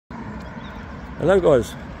Hello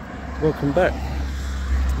guys, welcome back.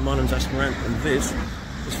 My name's Asmarant and this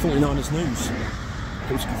is 49ers news.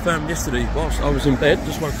 It was confirmed yesterday whilst I was in bed,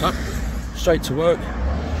 just woke up, straight to work.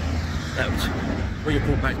 That was we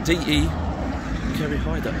brought back DE Kerry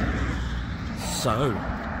Hyder. So,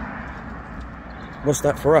 what's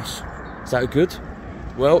that for us? Is that good?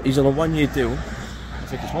 Well, he's on a 1-year deal. I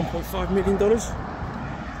think it's $1.5 million.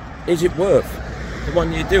 Is it worth the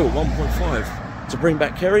 1-year deal, 1.5, to bring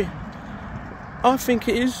back Kerry? I think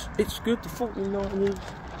it is. It's good. The 49ers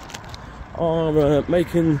are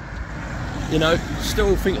making, you know,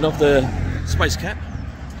 still thinking of the space cap.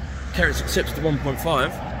 Kerry's accepted the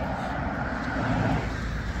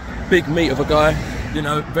 1.5. Big meat of a guy, you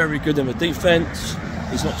know, very good in the defence.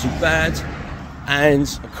 He's not too bad. And,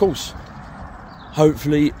 of course,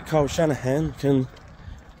 hopefully Kyle Shanahan can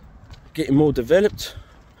get him more developed.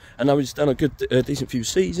 I know he's done a good, decent few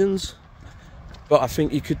seasons. But I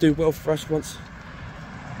think he could do well for us once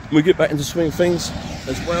we get back into swing of things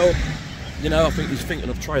as well. You know, I think he's thinking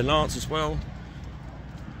of Trey Lance as well.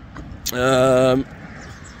 You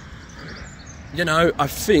know, I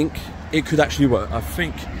think it could actually work. I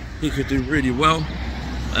think he could do really well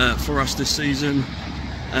for us this season.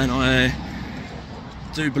 And I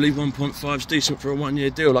do believe 1.5 is decent for a 1-year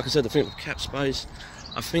deal. Like I said, I think with cap space,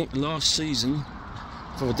 I think last season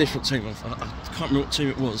for a different team, I can't remember what team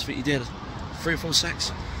it was, I think he did 3 or 4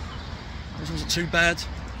 sacks. It wasn't too bad.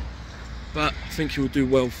 But I think he'll do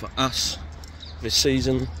well for us this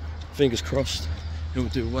season. Fingers crossed, he'll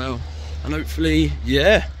do well. And hopefully,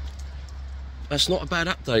 yeah, that's not a bad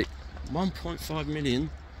update. 1.5 million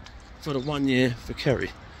for the 1 year for Kerry.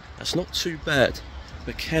 That's not too bad.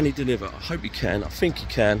 But can he deliver? I hope he can. I think he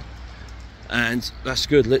can. And that's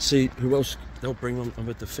good. Let's see who else they'll bring on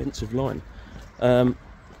the defensive line.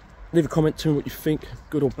 Leave a comment to me what you think,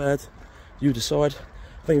 good or bad. You decide.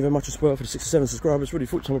 Thank you very much as well for the 67 subscribers. Really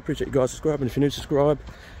full time. I appreciate you guys subscribing. If you're new, subscribe.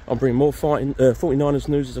 I'll bring more 49ers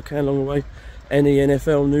news as I can along the way. Any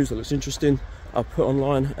NFL news that looks interesting, I'll put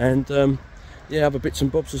online. And yeah, other bits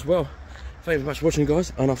and bobs as well. Thank you very much for watching,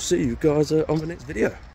 guys. And I'll see you guys on the next video.